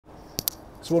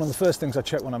So one of the first things I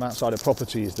check when I'm outside a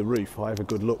property is the roof. I have a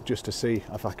good look just to see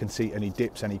if I can see any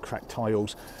dips, any cracked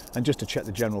tiles, and just to check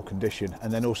the general condition,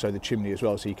 and then also the chimney as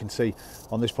well. So you can see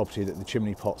on this property that the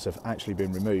chimney pots have actually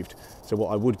been removed. So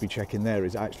what I would be checking there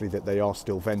is actually that they are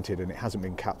still vented and it hasn't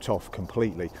been capped off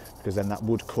completely, because then that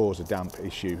would cause a damp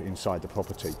issue inside the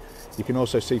property. You can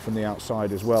also see from the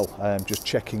outside as well, just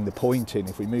checking the pointing.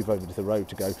 If we move over to the road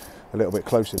to go a little bit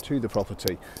closer to the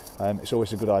property, it's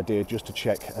always a good idea just to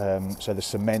check so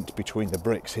the cement between the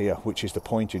bricks here, which is the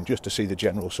pointing, just to see the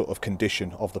general sort of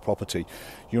condition of the property.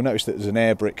 You'll notice that there's an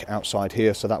air brick outside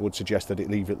here, so that would suggest that it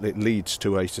leads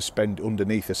to a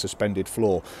underneath a suspended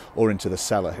floor or into the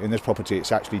cellar. In this property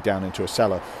it's actually down into a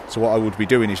cellar, so what I would be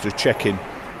doing is just checking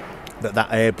that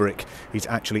that air brick is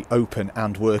actually open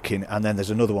and working, and then there's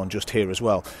another one just here as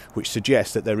well, which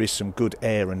suggests that there is some good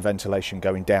air and ventilation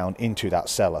going down into that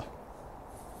cellar.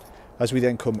 As we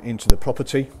then come into the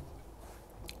property,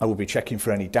 I will be checking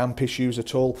for any damp issues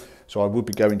at all. So I would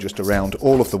be going just around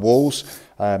all of the walls.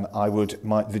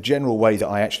 The general way that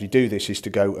I actually do this is to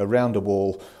go around a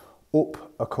wall,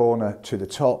 up a corner to the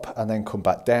top, and then come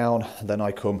back down. And then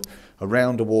I come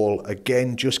around a wall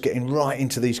again, just getting right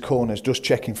into these corners, just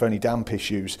checking for any damp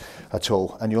issues at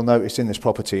all. And you'll notice in this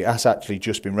property it has actually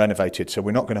just been renovated, so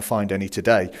we're not going to find any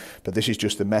today, but this is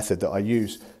just the method that I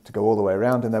use to go all the way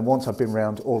around. And then once I've been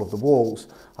around all of the walls,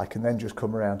 I can then just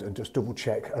come around and just double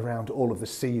check around all of the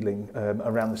ceiling,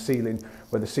 around the ceiling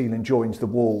where the ceiling joins the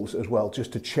walls as well,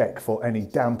 just to check for any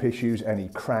damp issues, any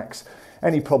cracks,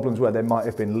 any problems where there might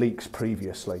have been leaks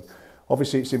previously.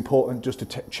 Obviously it's important just to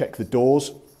check the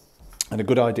doors, and a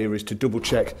good idea is to double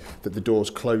check that the doors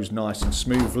close nice and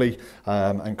smoothly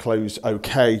and close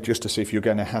okay, just to see if you're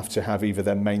going to have either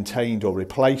them maintained or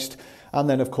replaced. And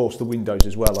then of course the windows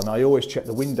as well, and I always check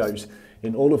the windows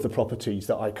in all of the properties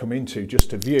that I come into just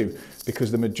to view,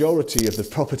 because the majority of the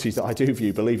properties that I do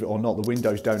view, believe it or not, the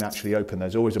windows don't actually open.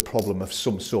 There's always a problem of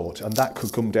some sort, and that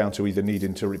could come down to either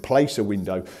needing to replace a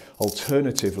window,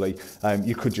 alternatively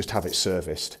you could just have it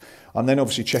serviced. And then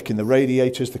obviously checking the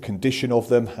radiators, the condition of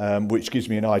them, which gives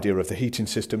me an idea of the heating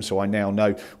system, so I now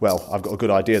know, well, I've got a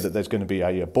good idea that there's going to be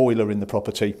a boiler in the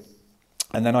property.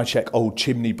 And then I check old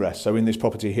chimney breast. So in this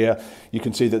property here, you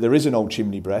can see that there is an old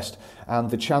chimney breast, and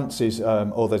the chances,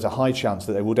 or there's a high chance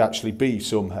that there would actually be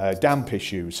some damp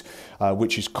issues,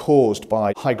 which is caused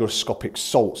by hygroscopic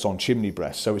salts on chimney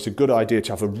breasts. So it's a good idea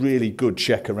to have a really good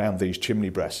check around these chimney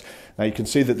breasts. Now you can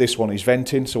see that this one is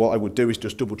venting, so what I would do is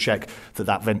just double check that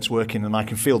that vent's working, and I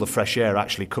can feel the fresh air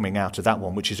actually coming out of that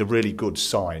one, which is a really good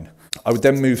sign. I would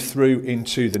then move through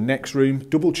into the next room,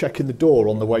 double checking the door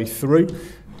on the way through.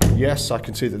 Yes, I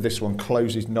can see that this one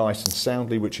closes nice and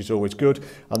soundly, which is always good.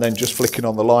 And then just flicking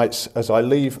on the lights as I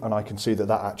leave, and I can see that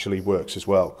that actually works as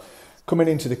well. Coming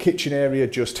into the kitchen area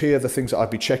just here, the things that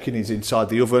I'd be checking is inside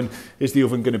the oven. Is the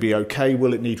oven going to be okay?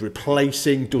 Will it need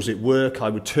replacing? Does it work? I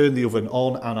would turn the oven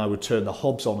on, and I would turn the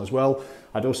hobs on as well.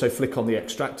 I'd also flick on the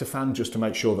extractor fan just to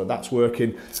make sure that that's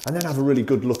working, and then have a really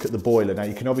good look at the boiler. Now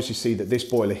you can obviously see that this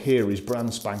boiler here is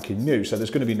brand spanking new, so there's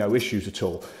going to be no issues at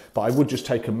all. But I would just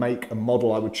take a make and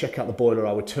model, I would check out the boiler,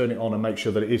 I would turn it on and make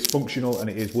sure that it is functional and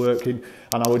it is working,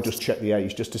 and I would just check the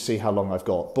age just to see how long I've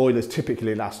got. Boilers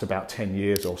typically last about 10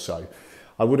 years or so.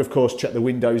 I would of course check the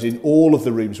windows in all of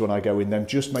the rooms when I go in them,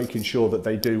 just making sure that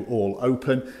they do all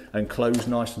open and close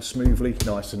nice and smoothly,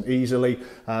 nice and easily.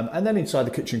 And then inside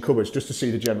the kitchen cupboards, just to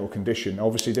see the general condition.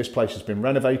 Obviously this place has been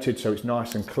renovated, so it's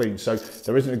nice and clean, so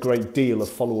there isn't a great deal of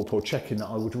follow-up or checking that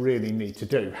I would really need to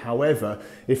do. However,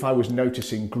 if I was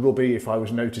noticing grubby, if I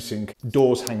was noticing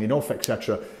doors hanging off,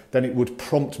 etc., then it would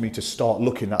prompt me to start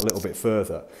looking that little bit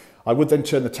further. I would then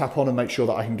turn the tap on and make sure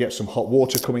that I can get some hot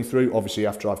water coming through, obviously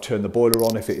after I've turned the boiler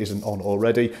on if it isn't on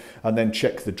already, and then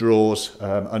check the drawers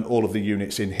and all of the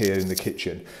units in here in the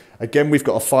kitchen. Again, we've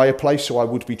got a fireplace, so I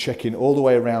would be checking all the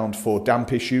way around for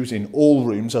damp issues in all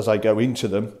rooms as I go into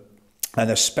them, and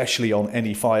especially on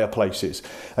any fireplaces.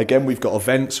 Again, we've got a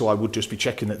vent, so I would just be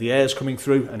checking that the air's coming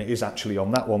through, and it is actually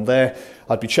on that one there.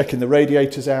 I'd be checking the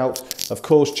radiators out, of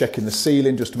course checking the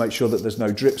ceiling just to make sure that there's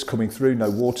no drips coming through, no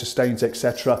water stains,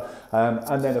 etc.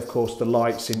 And then of course the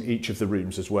lights in each of the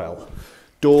rooms as well.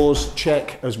 Doors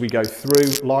check as we go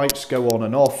through, lights go on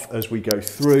and off as we go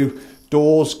through.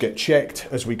 Doors get checked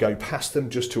as we go past them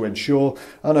just to ensure,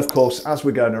 and of course as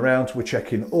we're going around we're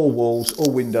checking all walls,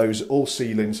 all windows, all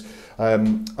ceilings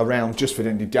around just for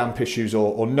any damp issues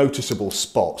or noticeable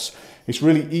spots. It's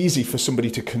really easy for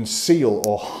somebody to conceal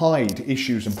or hide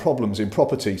issues and problems in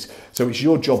properties, so it's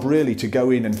your job really to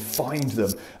go in and find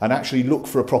them and actually look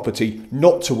for a property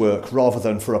not to work rather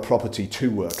than for a property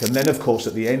to work. And then of course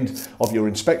at the end of your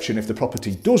inspection, if the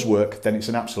property does work, then it's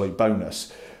an absolute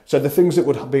bonus. So the things that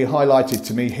would be highlighted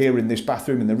to me here in this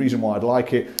bathroom, and the reason why I'd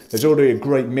like it, there's already a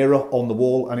great mirror on the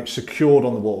wall and it's secured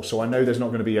on the wall. So I know there's not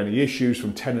going to be any issues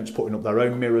from tenants putting up their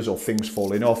own mirrors or things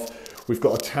falling off. We've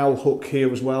got a towel hook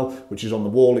here as well, which is on the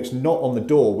wall. It's not on the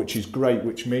door, which is great,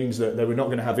 which means that we're not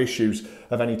going to have issues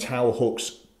of any towel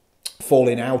hooks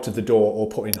falling out of the door or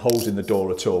putting holes in the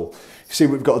door at all. You see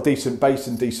we've got a decent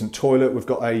basin, decent toilet. We've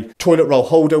got a toilet roll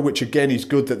holder, which again is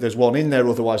good that there's one in there,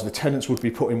 otherwise the tenants would be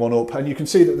putting one up. And you can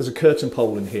see that there's a curtain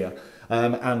pole in here.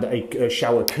 And a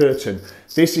shower curtain.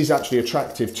 This is actually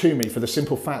attractive to me for the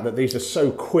simple fact that these are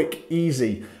so quick,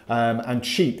 easy and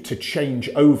cheap to change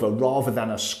over rather than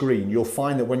a screen. You'll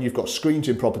find that when you've got screens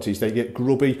in properties, they get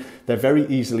grubby, they're very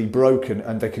easily broken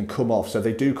and they can come off, so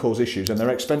they do cause issues and they're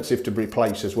expensive to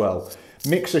replace as well.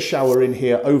 Mix a shower in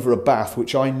here over a bath,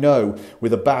 which I know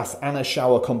with a bath and a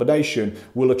shower combination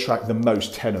will attract the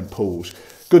most tenant pools.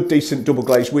 Good decent double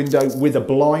glazed window with a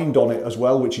blind on it as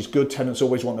well, which is good. Tenants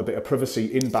always want a bit of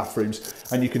privacy in bathrooms.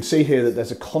 And you can see here that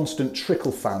there's a constant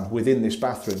trickle fan within this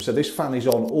bathroom. So this fan is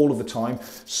on all of the time,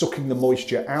 sucking the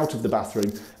moisture out of the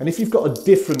bathroom. And if you've got a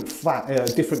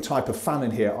different type of fan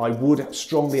in here, I would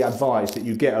strongly advise that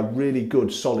you get a really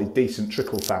good, solid, decent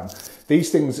trickle fan.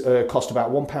 These things cost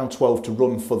about £1.12 to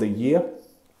run for the year.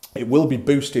 It will be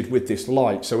boosted with this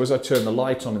light. So as I turn the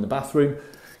light on in the bathroom,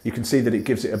 you can see that it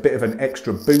gives it a bit of an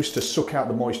extra boost to suck out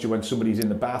the moisture when somebody's in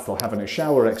the bath or having a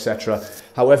shower, etc.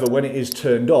 However, when it is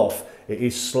turned off, it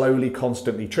is slowly,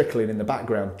 constantly trickling in the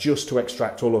background just to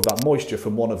extract all of that moisture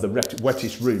from one of the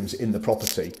wettest rooms in the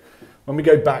property. When we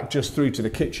go back just through to the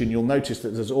kitchen, you'll notice that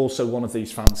there's also one of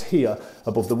these fans here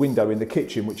above the window in the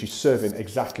kitchen, which is serving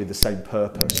exactly the same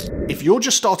purpose. If you're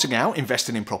just starting out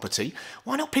investing in property,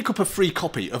 why not pick up a free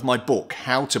copy of my book,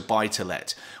 How to Buy to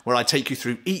Let, where I take you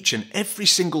through each and every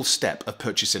single step of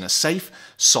purchasing a safe,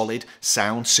 solid,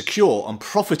 sound, secure and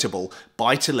profitable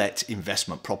buy-to-let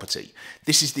investment property.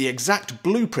 This is the exact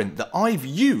blueprint that I've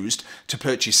used to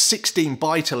purchase 16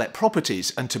 buy-to-let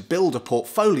properties and to build a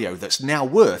portfolio that's now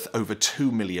worth over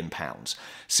 £2 million.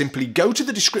 Simply go to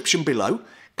the description below,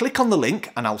 click on the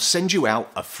link and I'll send you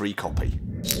out a free copy.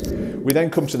 We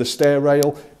then come to the stair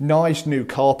rail, nice new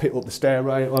carpet up the stair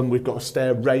rail, and we've got a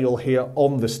stair rail here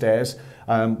on the stairs,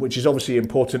 which is obviously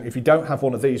important. If you don't have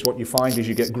one of these, what you find is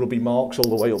you get grubby marks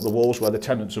all the way up the walls where the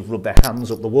tenants have rubbed their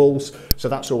hands up the walls. So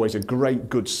that's always a great,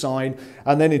 good sign.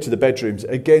 And then into the bedrooms,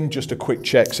 again, just a quick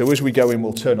check. So as we go in,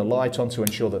 we'll turn a light on to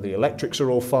ensure that the electrics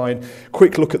are all fine.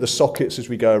 Quick look at the sockets as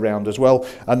we go around as well.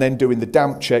 And then doing the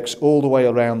damp checks all the way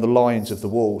around the lines of the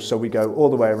walls. So we go all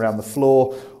the way around the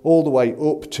floor, all the way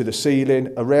up to the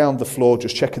ceiling, around the floor,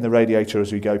 just checking the radiator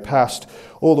as we go past,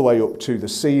 all the way up to the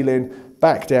ceiling,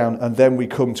 back down, and then we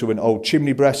come to an old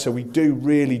chimney breast. So we do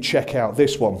really check out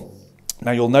this one.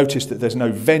 Now you'll notice that there's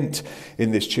no vent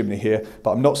in this chimney here,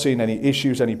 but I'm not seeing any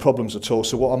issues, any problems at all.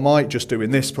 So what I might just do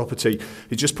in this property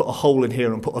is just put a hole in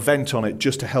here and put a vent on it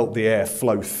just to help the air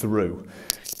flow through.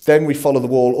 Then we follow the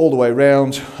wall all the way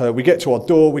around. We get to our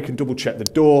door, we can double check the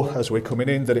door as we're coming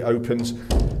in, that it opens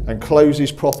and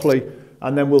closes properly.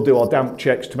 And then we'll do our damp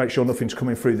checks to make sure nothing's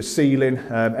coming through the ceiling.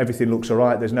 Everything looks all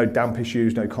right. There's no damp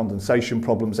issues, no condensation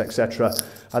problems, etc.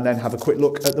 And then have a quick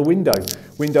look at the window.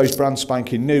 Window's brand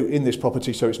spanking new in this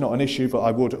property, so it's not an issue, but I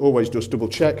would always just double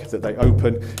check that they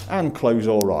open and close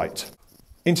all right.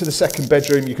 Into the second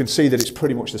bedroom, you can see that it's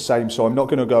pretty much the same, so I'm not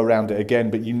going to go around it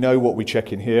again, but you know what we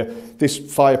check in here. This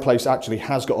fireplace actually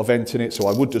has got a vent in it, so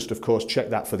I would just, of course, check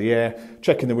that for the air,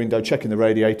 checking the window, checking the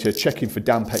radiator, checking for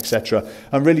damp, etc.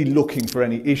 and really looking for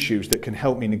any issues that can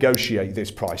help me negotiate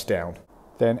this price down.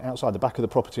 Then outside the back of the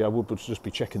property, I would just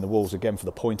be checking the walls again for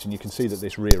the point, and you can see that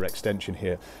this rear extension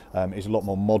here is a lot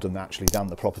more modern actually than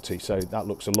the property, so that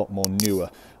looks a lot more newer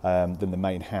than the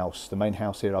main house. The main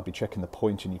house here, I'll be checking the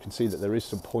point, and you can see that there is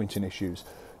some pointing issues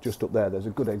just up there. There's a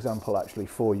good example actually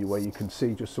for you where you can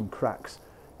see just some cracks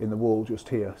in the wall just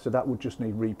here, so that would just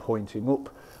need repointing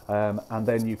up. And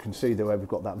then you can see that where we've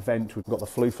got that vent, we've got the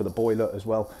flue for the boiler as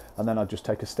well, and then I'll just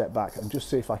take a step back and just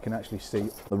see if I can actually see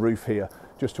the roof here,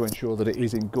 just to ensure that it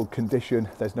is in good condition.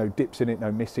 There's no dips in it,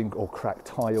 no missing or cracked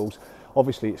tiles.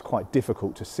 Obviously it's quite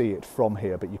difficult to see it from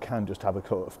here, but you can just have a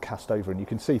sort of cast over and you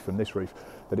can see from this roof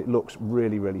that it looks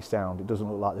really, really sound. It doesn't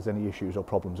look like there's any issues or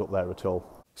problems up there at all.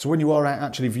 So when you are out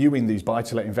actually viewing these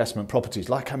buy-to-let investment properties,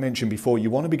 like I mentioned before, you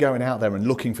want to be going out there and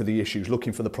looking for the issues,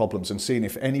 looking for the problems, and seeing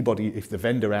if the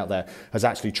vendor out there has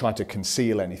actually tried to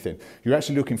conceal anything. You're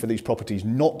actually looking for these properties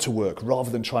not to work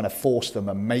rather than trying to force them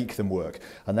and make them work.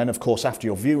 And then of course, after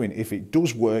your viewing, if it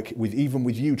does work, even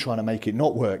with you trying to make it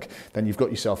not work, then you've got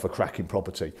yourself a cracking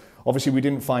property. Obviously, we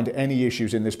didn't find any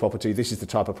issues in this property. This is the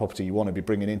type of property you want to be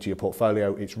bringing into your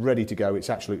portfolio. It's ready to go.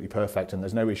 It's absolutely perfect, and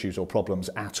there's no issues or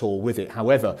problems at all with it.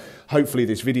 However, hopefully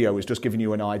this video is just giving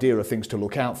you an idea of things to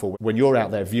look out for when you're out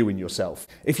there viewing yourself.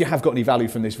 If you have got any value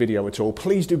from this video at all,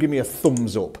 please do give me a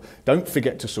thumbs up. Don't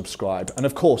forget to subscribe. And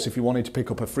of course, if you wanted to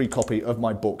pick up a free copy of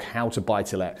my book, How to Buy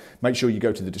to Let, make sure you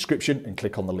go to the description and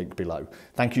click on the link below.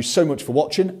 Thank you so much for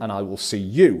watching, and I will see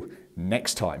you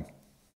next time.